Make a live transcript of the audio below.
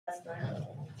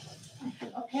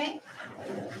Okay,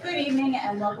 good evening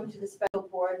and welcome to the special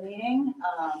board meeting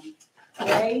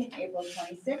today, April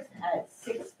 26th at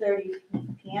 6:30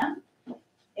 p.m.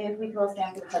 If we could all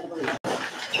stand for the pledge of allegiance.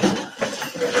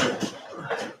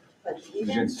 Pledge of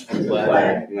allegiance.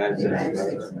 Flag, United States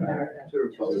of America, to the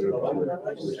republic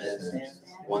which stands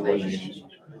one nation,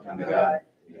 under God,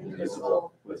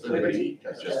 indivisible, with liberty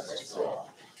and justice for all.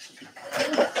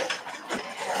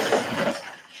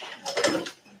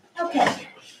 Okay.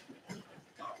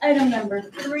 Item number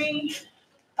 3,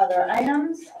 other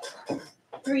items.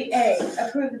 3A,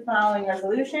 approve the following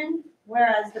resolution.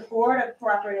 Whereas the Board of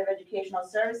Cooperative Educational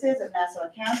Services of Nassau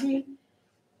County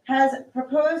has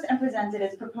proposed and presented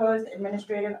its proposed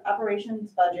administrative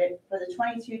operations budget for the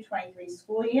 22-23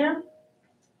 school year.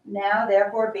 Now,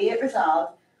 therefore, be it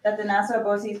resolved that the Nassau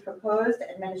BOCES proposed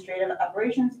administrative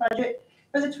operations budget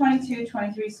for the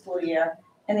 22-23 school year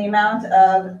in the amount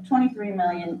of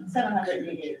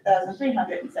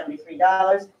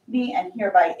 $23,788,373 be and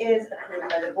hereby is approved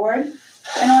by the board,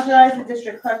 and authorize the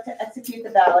district clerk to execute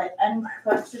the ballot and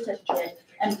clerk certificate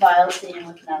and file same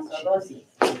with Nassau BOCES.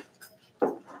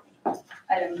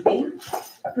 Item B,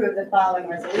 approve the following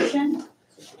resolution.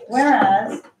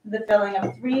 Whereas the filling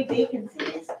of 3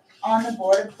 vacancies on the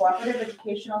Board of Cooperative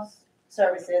Educational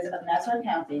Services of Nassau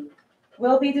County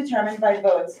will be determined by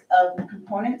votes of the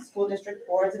component school district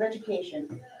boards of education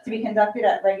to be conducted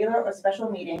at regular or special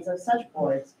meetings of such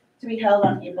boards to be held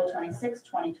on April 26,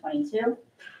 2022.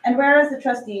 And whereas the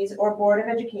trustees or board of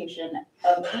education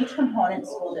of each component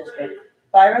school district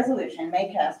by resolution may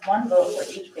cast 1 vote for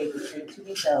each vacancy to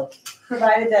be filled,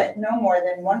 provided that no more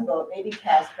than 1 vote may be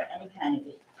cast for any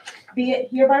candidate. Be it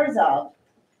hereby resolved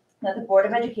that the Board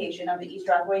of Education of the East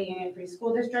Rockaway Union Free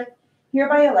School District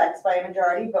hereby elects by a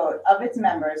majority vote of its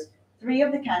members 3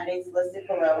 of the candidates listed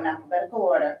below in alphabetical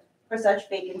order for such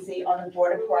vacancy on the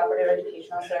Board of Cooperative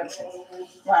Educational Services: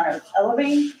 Ronald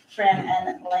Ellerby, Fran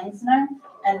N. Langsner,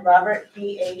 and Robert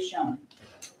B.A. Schoen.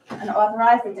 And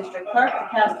authorize the district clerk to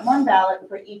cast 1 ballot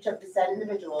for each of the said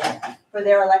individuals for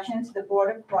their election to the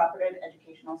Board of Cooperative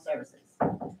Educational Services.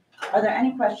 Are there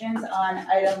any questions on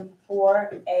item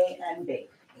 4A and B?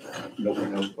 No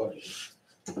questions.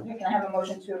 Okay, can I have a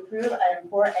motion to approve item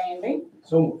 4A and B?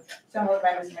 So moved. So moved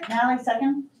by Mr. McNally,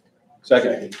 second.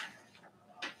 Second.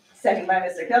 Second by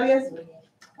Mr. Killius.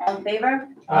 All in favor?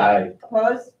 Aye.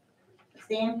 Opposed?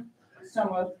 Abstained? So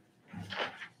moved.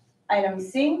 Item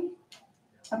C,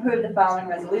 approve the following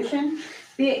resolution.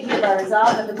 Be it hereby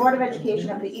resolved that the Board of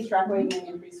Education of the East Rockaway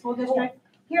Union Free School District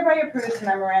hereby approves the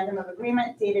memorandum of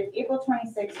agreement dated April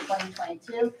 26,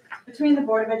 2022 between the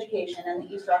Board of Education and the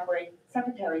East Rockaway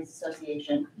Secretaries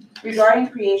Association regarding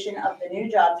creation of the new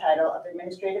job title of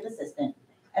Administrative Assistant,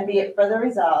 and be it further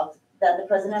resolved that the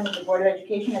President of the Board of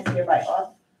Education is hereby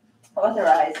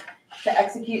authorized to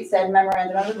execute said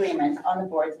memorandum of agreement on the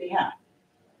board's behalf.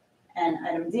 And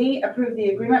item D, approve the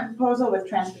agreement proposal with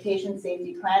Transportation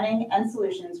Safety Planning and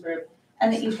Solutions Group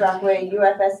and the East Rockaway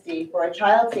UFSD for a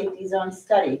child safety zone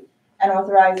study, and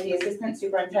authorize the Assistant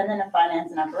Superintendent of Finance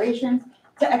and Operations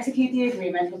to execute the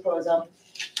agreement proposal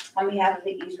on behalf of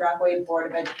the East Rockaway Board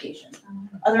of Education.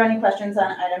 Are there any questions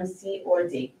on items C or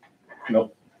D?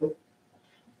 No.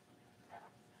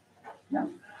 No.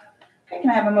 Okay,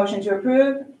 can I have a motion to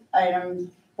approve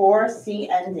item 4, C,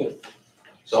 and D?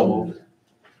 So moved.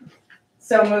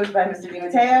 So moved by Mr.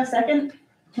 DiMatteo, second.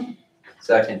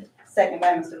 Second. Second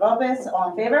by Mr. Volpez,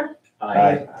 all in favor?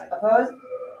 Aye. Opposed?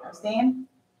 Abstained?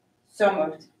 So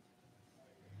moved.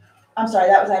 I'm sorry,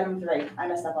 that was item 3. I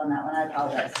messed up on that one, I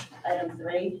apologize. Item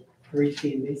 3,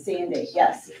 3C and D. C and D,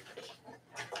 yes.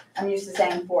 I'm used to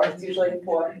saying 4, it's usually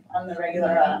 4 on the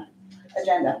regular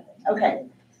agenda. Okay.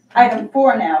 Item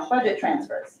 4 now, budget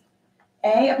transfers.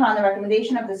 A, upon the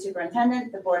recommendation of the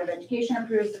superintendent, the Board of Education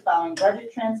approves the following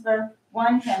budget transfer.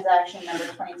 1, transaction number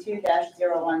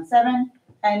 22-017,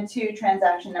 and 2,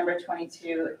 transaction number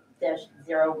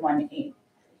 22-018.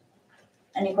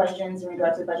 Any questions in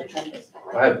regards to budget transfers?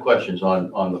 I have questions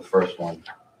on the first one,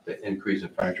 the increase in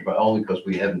furniture, but only because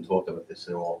we haven't talked about this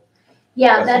at all.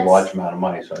 Yeah, That's a large amount of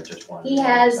money, so I just wanted. he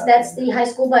has, that's the high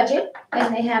school budget,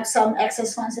 and they have some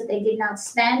excess funds that they did not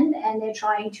spend, and they're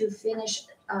trying to finish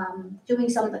doing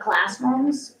some of the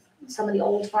classrooms, some of the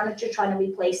old furniture, trying to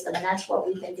replace them, and that's what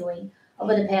we've been doing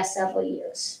over the past several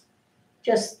years.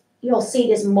 Just, you'll see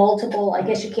there's multiple, I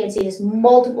guess you can't see, there's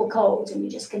multiple codes, and you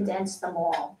just condense them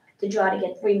all to try to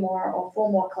get 3 more or 4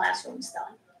 more classrooms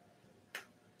done.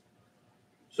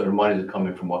 So the money is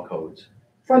coming from what codes?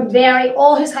 From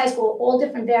all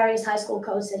different various high school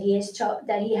codes that he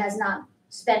has not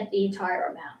spent the entire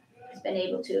amount. He's been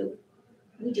able to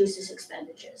reduce his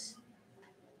expenditures.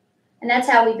 And that's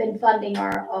how we've been funding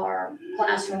our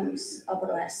classrooms over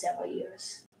the last several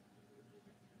years.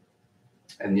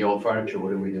 And the old furniture,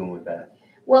 what are we doing with that?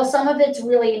 Well, some of it's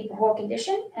really in poor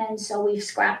condition, and so we've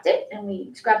scrapped it, and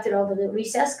we scrapped it over the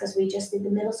recess, because we just did the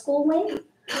middle school wing.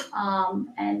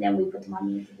 And then we put the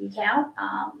money into the account,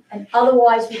 and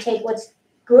otherwise we take what's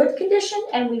good condition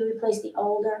and we replace the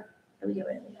older, and we get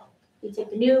rid of the old. We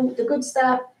take the good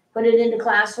stuff, put it into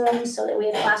classrooms, so that we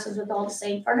have classrooms with all the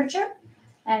same furniture,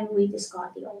 and we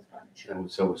discard the old furniture.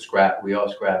 And so we are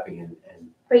scrapping and,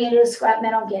 Bring it to the scrap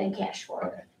metal, getting cash for it.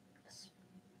 okay.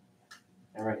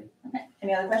 All right,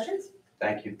 Any other questions?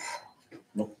 thank you.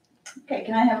 Okay,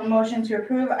 can I have a motion to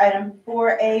approve item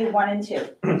 4A, 1 and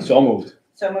 2? So moved.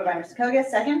 So moved by Mr. Koga,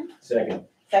 second. Second.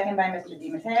 Second by Mr. Di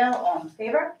Matteo, all in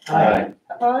favor? Aye.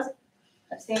 Opposed?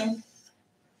 Abstained?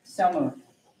 So moved.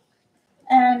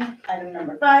 And item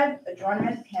number 5,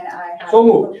 adjournment, can I have So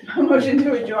moved. a motion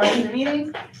to adjourn the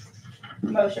meeting?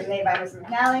 Motion made by Mr.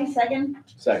 McNally, second.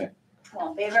 Second.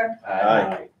 All in favor?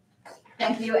 Aye.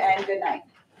 Thank you and good night.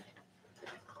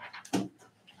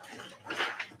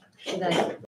 Good night.